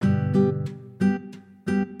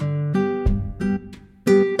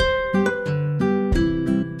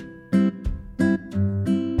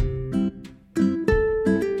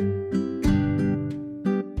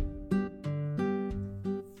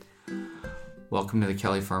Welcome to the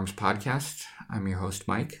Kelly Farms podcast. I'm your host,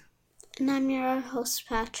 Mike. And I'm your host,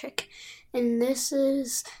 Patrick. And this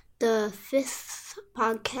is the 5th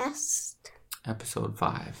podcast. Episode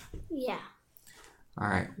 5. Yeah. All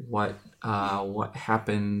right. What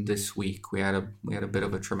happened this week? We had a bit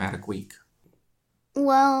of a traumatic week.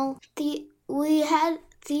 Well, we had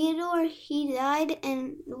Theodore. He died,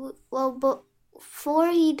 and before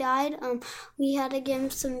he died, we had to give him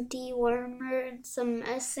some dewormer and some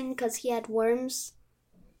medicine because he had worms,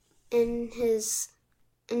 and his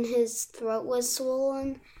throat was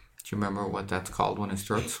swollen. Do you remember what that's called when his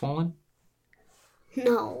throat's swollen?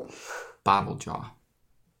 No. Bottle jaw.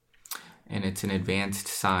 And it's an advanced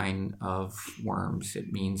sign of worms.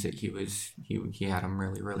 It means that he had them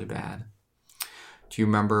really, really bad. Do you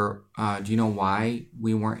remember, do you know why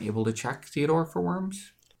we weren't able to check Theodore for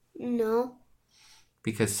worms? No.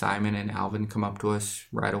 Because Simon and Alvin come up to us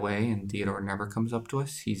right away and Theodore never comes up to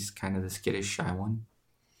us. He's kind of the skittish, shy one.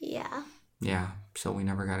 Yeah. Yeah, so we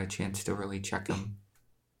never got a chance to really check him.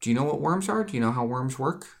 Do you know what worms are? Do you know how worms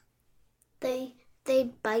work? They bite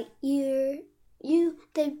they bite you,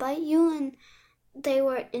 and they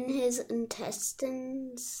were in his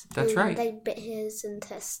intestines. That's right. They bit his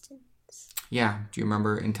intestines. Yeah. Do you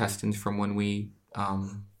remember intestines from when we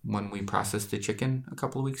processed the chicken a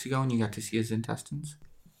couple of weeks ago and you got to see his intestines?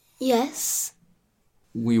 Yes.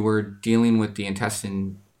 We were dealing with the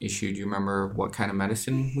intestine issue. Do you remember what kind of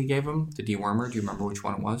medicine we gave him? The dewormer? Do you remember which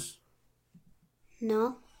one it was?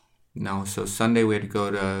 No. No. So Sunday we had to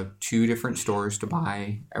go to 2 different stores to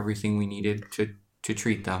buy everything we needed to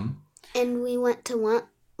treat them. And we went to one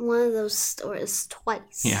of those stores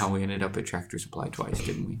twice. Yeah, we ended up at Tractor Supply twice,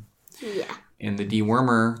 didn't we? Yeah. And the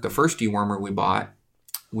dewormer, the first dewormer we bought,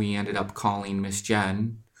 we ended up calling Miss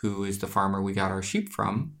Jen, who is the farmer we got our sheep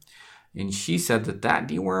from. And she said that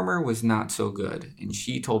dewormer was not so good. And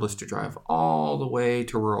she told us to drive all the way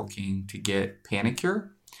to Rural King to get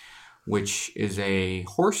Panicure, which is a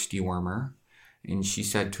horse dewormer. And she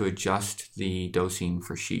said to adjust the dosing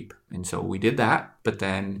for sheep. And so we did that. But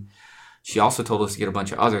then she also told us to get a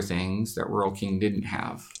bunch of other things that Rural King didn't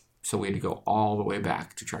have. So we had to go all the way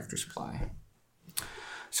back to Tractor Supply.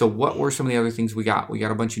 So what were some of the other things we got? We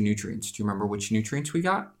got a bunch of nutrients. Do you remember which nutrients we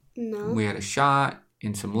got? No. We had a shot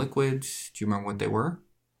and some liquids. Do you remember what they were?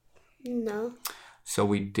 No. So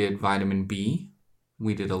we did vitamin B.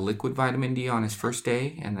 We did a liquid vitamin D on his first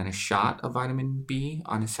day and then a shot of vitamin B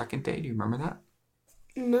on his second day. Do you remember that?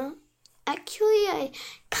 No. Actually, I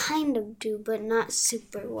kind of do, but not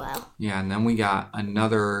super well. Yeah, and then we got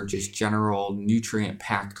another just general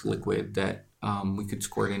nutrient-packed liquid that we could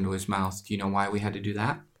squirt into his mouth. Do you know why we had to do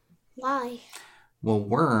that? Why? Well,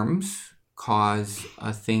 worms cause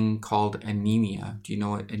a thing called anemia. Do you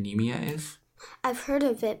know what anemia is? I've heard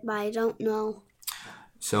of it, but I don't know.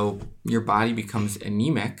 So your body becomes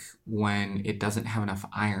anemic when it doesn't have enough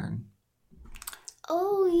iron.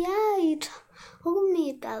 Oh, yeah, you told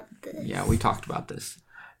me about this. Yeah, we talked about this.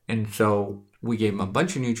 And so we gave him a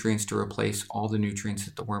bunch of nutrients to replace all the nutrients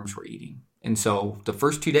that the worms were eating. And so the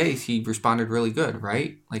first 2 days, he responded really good,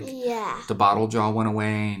 right? Yeah. The bottle jaw went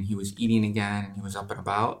away and he was eating again and he was up and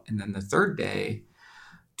about. And then the third day,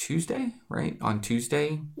 Tuesday, right? On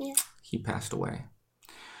Tuesday, yeah, he passed away.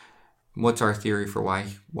 What's our theory for why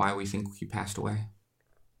we think he passed away?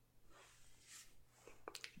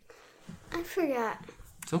 I forgot.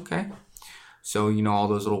 It's okay. So you know all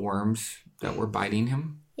those little worms that were biting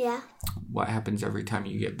him? Yeah. What happens every time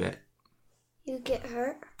you get bit? You get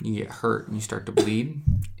hurt? You get hurt and you start to bleed.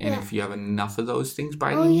 And if you have enough of those things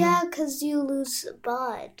biting you... Oh, yeah, because you lose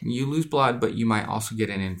blood. You lose blood, but you might also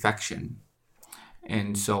get an infection.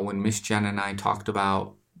 And so when Miss Jen and I talked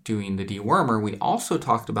about doing the dewormer, we also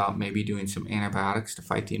talked about maybe doing some antibiotics to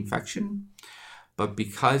fight the infection. But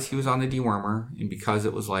because he was on the dewormer and because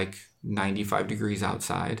it was like 95 degrees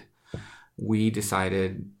outside, we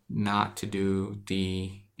decided not to do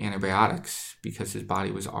the antibiotics because his body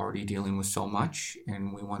was already dealing with so much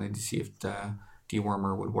and we wanted to see if the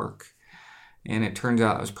dewormer would work. And it turns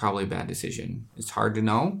out it was probably a bad decision. It's hard to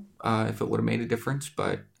know if it would have made a difference,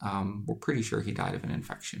 but we're pretty sure he died of an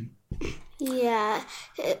infection. Yeah,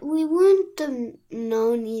 we wouldn't have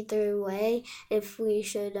known either way if we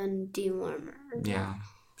should have done dewormer. Yeah,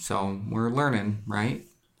 so we're learning, right?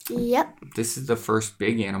 Yep. This is the first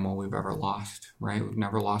big animal we've ever lost, right? We've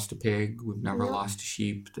never lost a pig. We've never lost a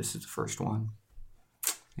sheep. This is the first one.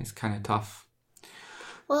 It's kind of tough.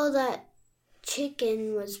 Well, that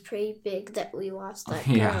chicken was pretty big that we lost that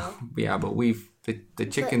girl. Yeah, but the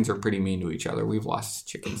chickens are pretty mean to each other. We've lost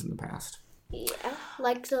chickens in the past. Yeah,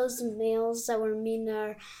 like those males that were mean to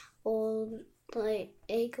our old like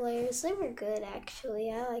egg layers. They were good,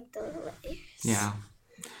 actually. I like those layers. Yeah.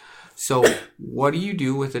 So what do you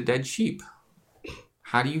do with a dead sheep?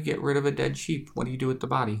 How do you get rid of a dead sheep? What do you do with the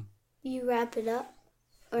body? You wrap it up,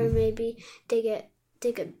 or maybe dig a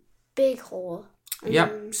big hole.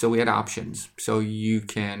 Yep. So we had options. So you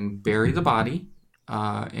can bury the body,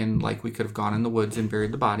 and like we could have gone in the woods and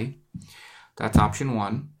buried the body. That's option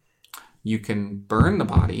one. You can burn the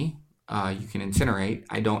body. You can incinerate.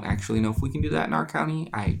 I don't actually know if we can do that in our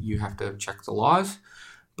county. You have to check the laws,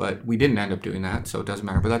 but we didn't end up doing that, so it doesn't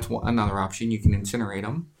matter. But that's another option. You can incinerate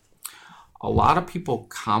them. A lot of people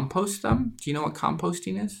compost them. Do you know what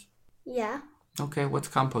composting is? Yeah. Okay, what's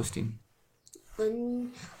composting?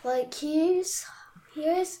 Like here's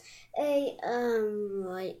a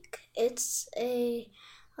like it's a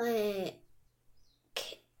like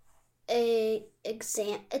it's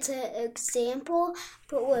an example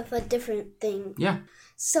but with a different thing. Yeah.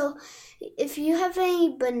 So if you have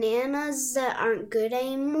any bananas that aren't good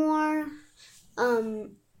anymore,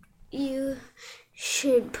 you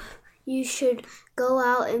should go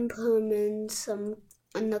out and put them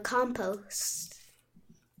in the compost.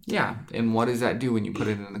 Yeah, and what does that do when you put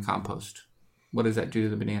it in the compost? What does that do to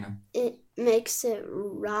the banana? It makes it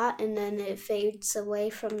rot and then it fades away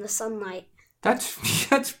from the sunlight. That's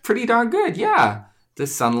pretty darn good, yeah. The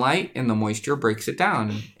sunlight and the moisture breaks it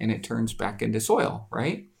down and it turns back into soil,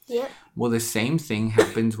 right? Yep. Well, the same thing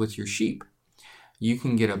happens with your sheep. You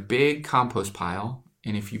can get a big compost pile,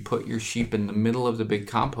 and if you put your sheep in the middle of the big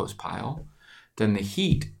compost pile, then the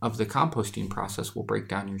heat of the composting process will break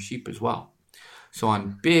down your sheep as well. So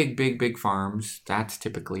on big farms, that's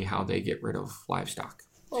typically how they get rid of livestock.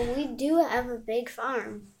 Well, we do have a big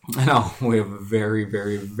farm. I know, we have a very,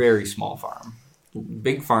 very, very small farm.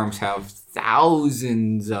 Big farms have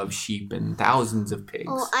thousands of sheep and thousands of pigs.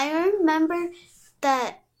 Oh, I remember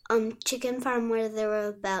that chicken farm where there were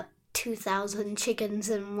about 2,000 chickens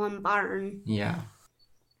in one barn. Yeah.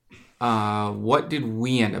 What did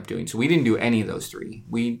we end up doing? So we didn't do any of those three.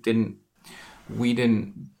 We didn't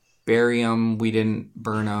bury them, we didn't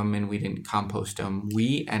burn them, and we didn't compost them.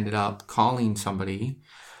 We ended up calling somebody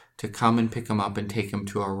to come and pick them up and take them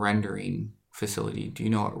to a rendering facility. Do you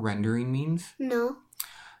know what rendering means? No.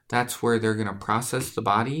 That's where they're going to process the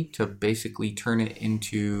body to basically turn it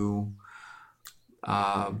into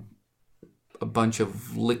a bunch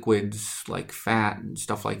of liquids like fat and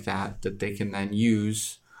stuff like that they can then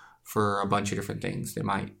use for a bunch of different things. They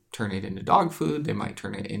might turn it into dog food. They might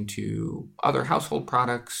turn it into other household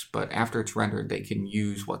products. But after it's rendered, they can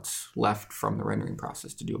use what's left from the rendering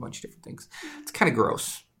process to do a bunch of different things. It's kind of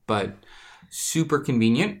gross, but super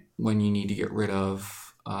convenient when you need to get rid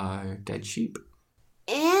of dead sheep.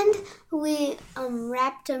 And we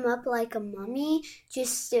wrapped him up like a mummy,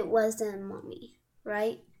 just it wasn't a mummy,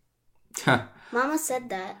 right? Mama said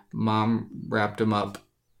that. Mom wrapped him up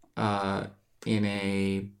in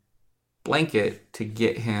a blanket to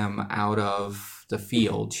get him out of the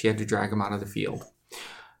field. She had to drag him out of the field.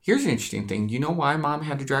 Here's an interesting thing. Do you know why Mom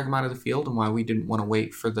had to drag him out of the field and why we didn't want to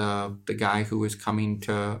wait for the guy who was coming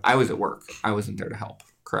to... I was at work. I wasn't there to help,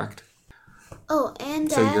 correct? Oh, and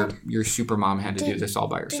Dad... So your super mom had to do this all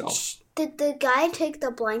by herself. Did the guy take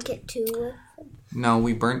the blanket too? No,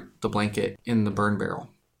 we burnt the blanket in the burn barrel.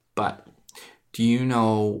 But do you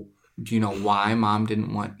know why Mom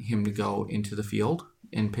didn't want him to go into the field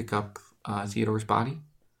and pick up Theodore's body?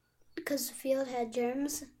 Because the field had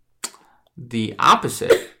germs? The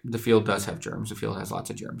opposite. The field does have germs. The field has lots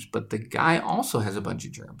of germs. But the guy also has a bunch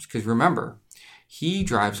of germs. Because remember, he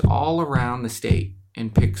drives all around the state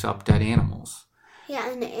and picks up dead animals. Yeah,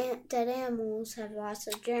 and dead animals have lots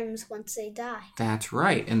of germs once they die. That's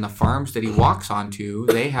right. And the farms that he walks onto,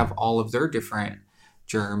 they have all of their different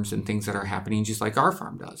germs and things that are happening just like our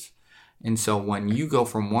farm does. And so when you go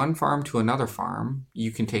from one farm to another farm,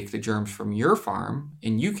 you can take the germs from your farm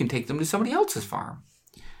and you can take them to somebody else's farm.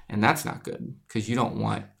 And that's not good because you don't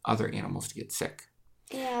want other animals to get sick.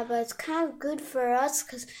 Yeah, but it's kind of good for us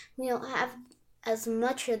because we don't have as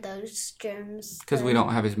much of those germs. Because we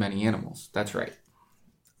don't have as many animals. That's right.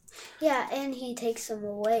 Yeah, and he takes them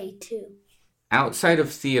away too. Outside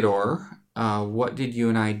of Theodore, what did you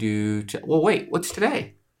and I do to... Well, wait, what's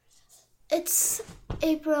today? It's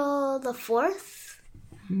April the 4th.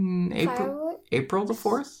 April the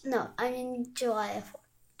 4th? No, I mean July the 4th.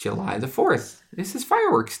 July the 4th. This is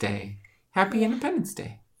Fireworks Day. Happy Independence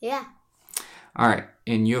Day. Yeah. All right,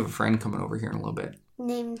 and you have a friend coming over here in a little bit.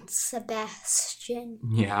 Named Sebastian.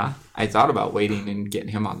 Yeah, I thought about waiting and getting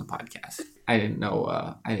him on the podcast. I didn't know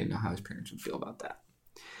how his parents would feel about that.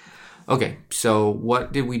 Okay, so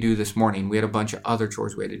what did we do this morning? We had a bunch of other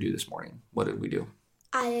chores we had to do this morning. What did we do?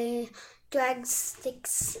 I dragged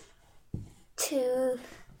sticks to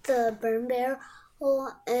the burn barrel,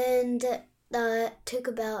 and that took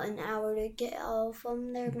about an hour to get all of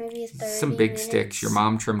them. There maybe 30 Some big minutes. sticks. Your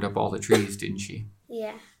mom trimmed up all the trees, didn't she?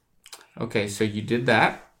 Yeah. Okay, so you did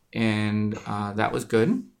that, and that was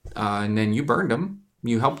good. And then you burned them.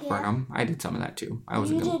 You helped burn them. I did some of that too.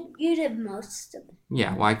 You did most of it.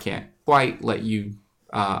 Yeah, well, I can't quite let you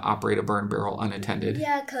operate a burn barrel unattended.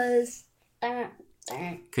 Yeah, because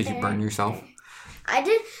you burn yourself.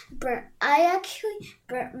 I actually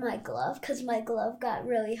burnt my glove because my glove got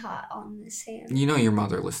really hot on this hand. You know your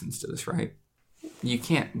mother listens to this, right? You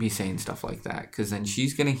can't be saying stuff like that because then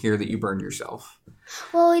she's going to hear that you burned yourself.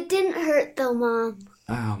 Well, it didn't hurt though, Mom.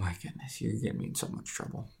 Oh my goodness, you're getting me in so much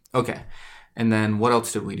trouble. Okay, and then what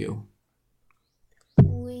else did we do?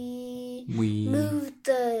 We moved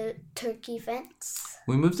the turkey fence.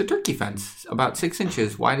 We moved the turkey fence about 6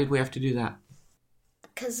 inches. Why did we have to do that?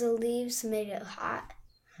 Because the leaves made it hot.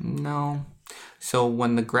 No. So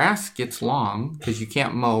when the grass gets long, because you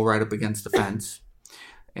can't mow right up against the fence,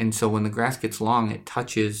 and so when the grass gets long, it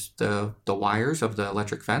touches the wires of the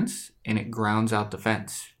electric fence, and it grounds out the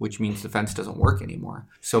fence, which means the fence doesn't work anymore.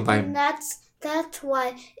 And that's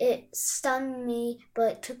why it stunned me,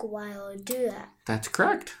 but it took a while to do that. That's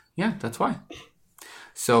correct. Yeah, that's why.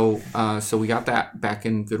 So we got that back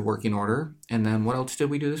in good working order. And then what else did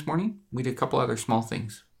we do this morning? We did a couple other small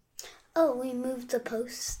things. Oh, we moved the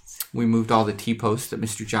posts. We moved all the T-posts that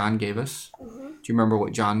Mr. John gave us. Mm-hmm. Do you remember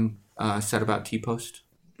what John said about T-post?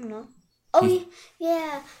 No. Oh,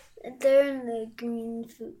 yeah. They're in the green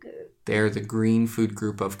food group. They're the green food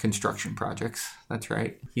group of construction projects. That's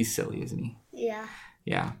right. He's silly, isn't he? Yeah.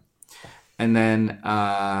 Yeah. And then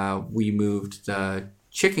we moved the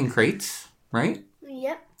chicken crates, right?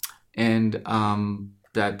 Yep. And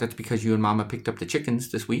that's because you and Mama picked up the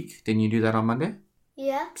chickens this week. Didn't you do that on Monday?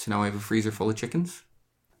 Yeah. So now we have a freezer full of chickens.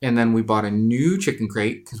 And then we bought a new chicken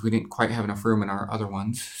crate because we didn't quite have enough room in our other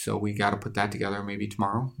ones. So we got to put that together. Maybe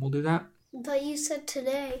tomorrow we'll do that. But you said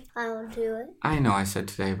today I will do it. I know I said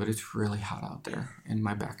today, but it's really hot out there. And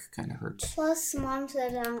my back kind of hurts. Plus, Mom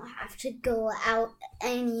said I don't have to go out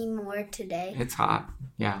anymore today. It's hot.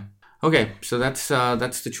 Yeah. Okay, so that's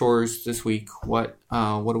the chores this week. What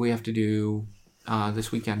do we have to do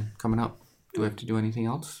this weekend coming up? Do we have to do anything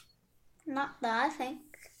else? Not that I think.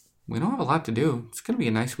 We don't have a lot to do. It's gonna be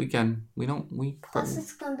a nice weekend. Plus,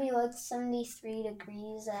 it's gonna be like 73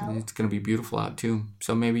 degrees out. It's gonna be beautiful out too.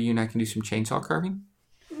 So maybe you and I can do some chainsaw carving.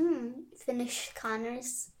 Finish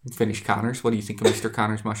Connors. Finish Connors. What do you think of Mr.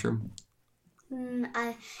 Connors' mushroom?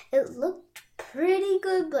 It looked pretty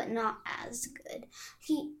good, but not as good.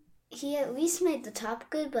 He at least made the top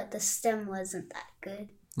good, but the stem wasn't that good.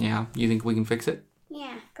 Yeah, you think we can fix it?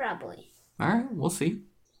 Yeah, probably. All right, we'll see.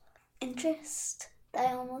 Interest.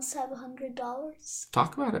 I almost have $100.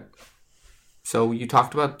 Talk about it. So you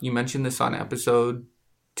mentioned this on episode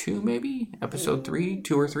 2, maybe? Episode 3,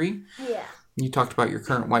 2 or 3? Yeah. You talked about your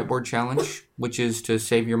current whiteboard challenge, which is to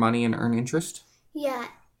save your money and earn interest. Yeah,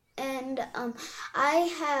 and I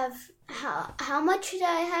have, how much did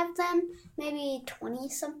I have then? Maybe 20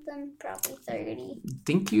 something, probably 30. I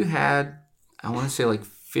think you had, I want to say like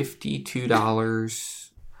 $52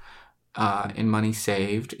 in money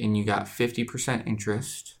saved, and you got 50%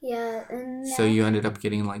 interest. Yeah, so you ended up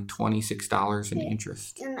getting like $26 in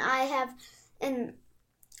interest. And I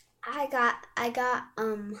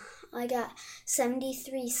got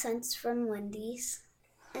 73 cents from Wendy's,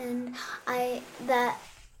 and I had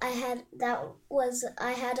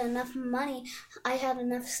enough money. I had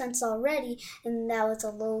enough cents already, and that was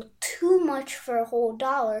a little too much for a whole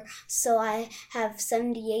dollar. So I have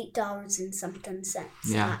 $78 and something cents,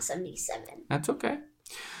 not 77. That's okay.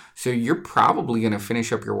 So you're probably going to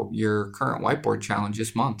finish up your current whiteboard challenge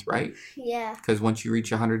this month, right? Yeah. Because once you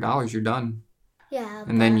reach $100, you're done. Yeah.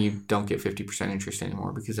 And then you don't get 50% interest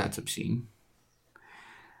anymore because that's obscene.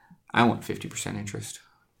 I want 50% interest.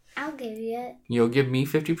 I'll give you it. You'll give me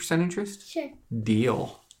 50% interest? Sure.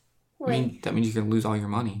 Deal. Wait. That means you're going to lose all your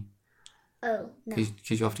money. Oh, no.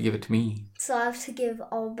 Because you'll have to give it to me. So I have to give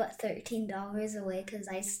all but $13 away because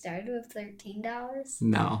I started with $13?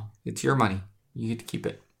 No, it's your money. You get to keep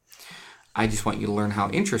it. I just want you to learn how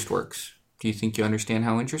interest works. Do you think you understand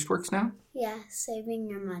how interest works now? Yeah, saving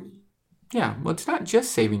your money. Yeah, well, it's not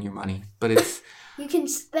just saving your money, but it's... You can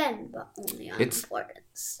spend, but only on important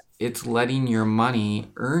stuff. It's letting your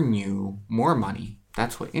money earn you more money.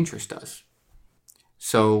 That's what interest does.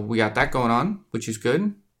 So we got that going on, which is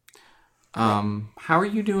good. How are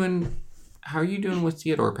you doing? How are you doing with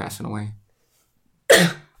Theodore passing away?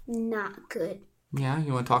 Not good. Yeah,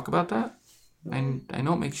 you want to talk about that? I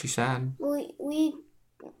know it makes you sad.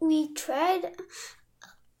 we tried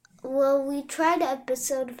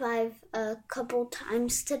episode 5 a couple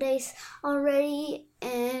times today already,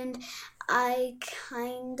 and I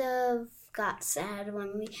kind of got sad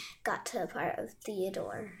when we got to a part of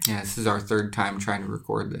Theodore. Yeah, this is our third time trying to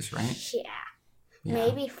record this, right? Yeah.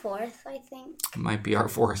 Maybe fourth, I think. It might be our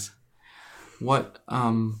fourth. What,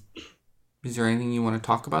 is there anything you want to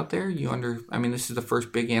talk about there? I mean, this is the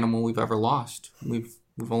first big animal we've ever lost. We've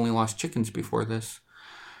only lost chickens before this.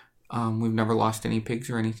 We've never lost any pigs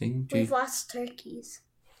or anything. We've lost turkeys.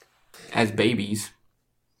 As babies.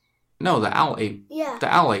 No, the owl ate. Yeah. The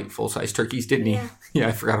owl ate full-size turkeys, didn't he? Yeah. Yeah,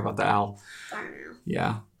 I forgot about the owl. Barn owl.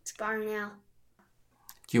 Yeah. It's barn owl.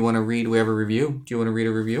 Do you want to read? We have a review. Do you want to read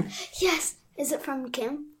a review? Yes. Is it from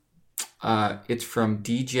Kim? It's from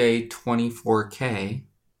DJ24K.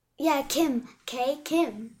 Yeah, Kim.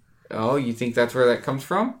 Kim. Oh, you think that's where that comes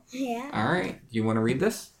from? Yeah. All right. Do you want to read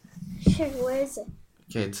this? Sure. Where is it?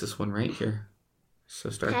 Okay, it's this one right here. So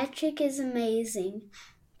start. Patrick is Amazing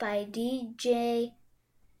by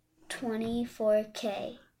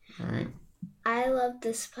DJ24K. All right. I love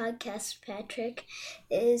this podcast, Patrick.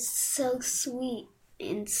 It is so sweet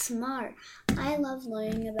and smart. I love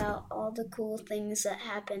learning about all the cool things that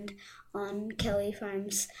happened on Kelly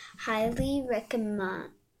Farms. Highly recommend.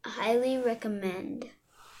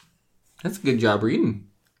 That's a good job reading.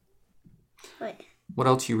 Wait. What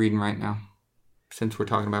else are you reading right now? Since we're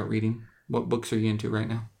talking about reading, what books are you into right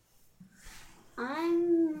now?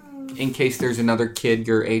 In case there's another kid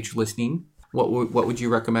your age listening, what would you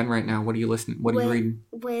recommend right now? What are you listening? What are you reading?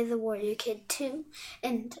 Way the Warrior Kid 2.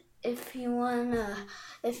 And if you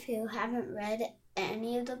haven't read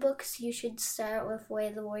any of the books, you should start with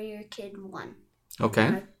Way the Warrior Kid 1.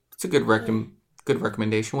 Okay, that's a good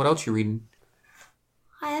recommendation. What else are you reading?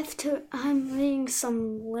 I'm reading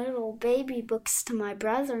some little baby books to my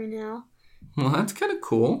brother now. Well, that's kind of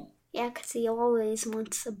cool. Yeah, because he always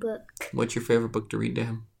wants a book. What's your favorite book to read to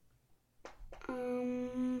him?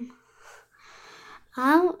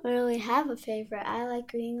 I don't really have a favorite. I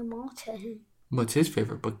like reading them all to him. What's his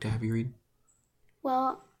favorite book to have you read?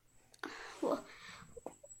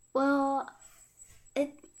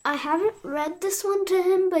 I haven't read this one to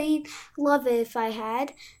him, but he'd love it if I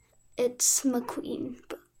had. It's McQueen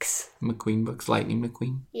books. McQueen books? Lightning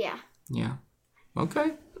McQueen? Yeah. Yeah.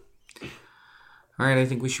 Okay. All right, I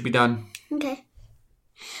think we should be done. Okay.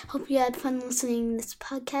 Hope you had fun listening to this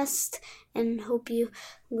podcast, and hope you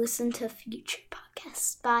listen to future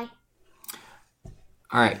podcasts. Bye.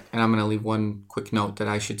 All right, and I'm going to leave one quick note that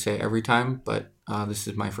I should say every time, but this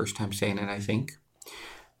is my first time saying it, I think.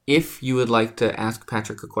 If you would like to ask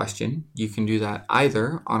Patrick a question, you can do that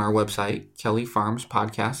either on our website,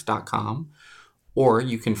 kellyfarmspodcast.com, or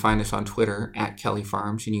you can find us on Twitter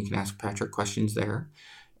 @kellyfarms, and you can ask Patrick questions there,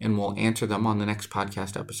 and we'll answer them on the next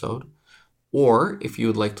podcast episode. Or if you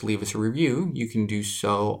would like to leave us a review, you can do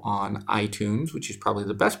so on iTunes, which is probably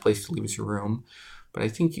the best place to leave us a room. But I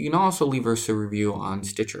think you can also leave us a review on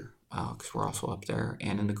Stitcher, because we're also up there,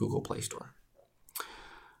 and in the Google Play Store.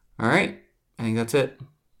 All right, I think that's it.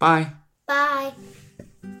 Bye. Bye.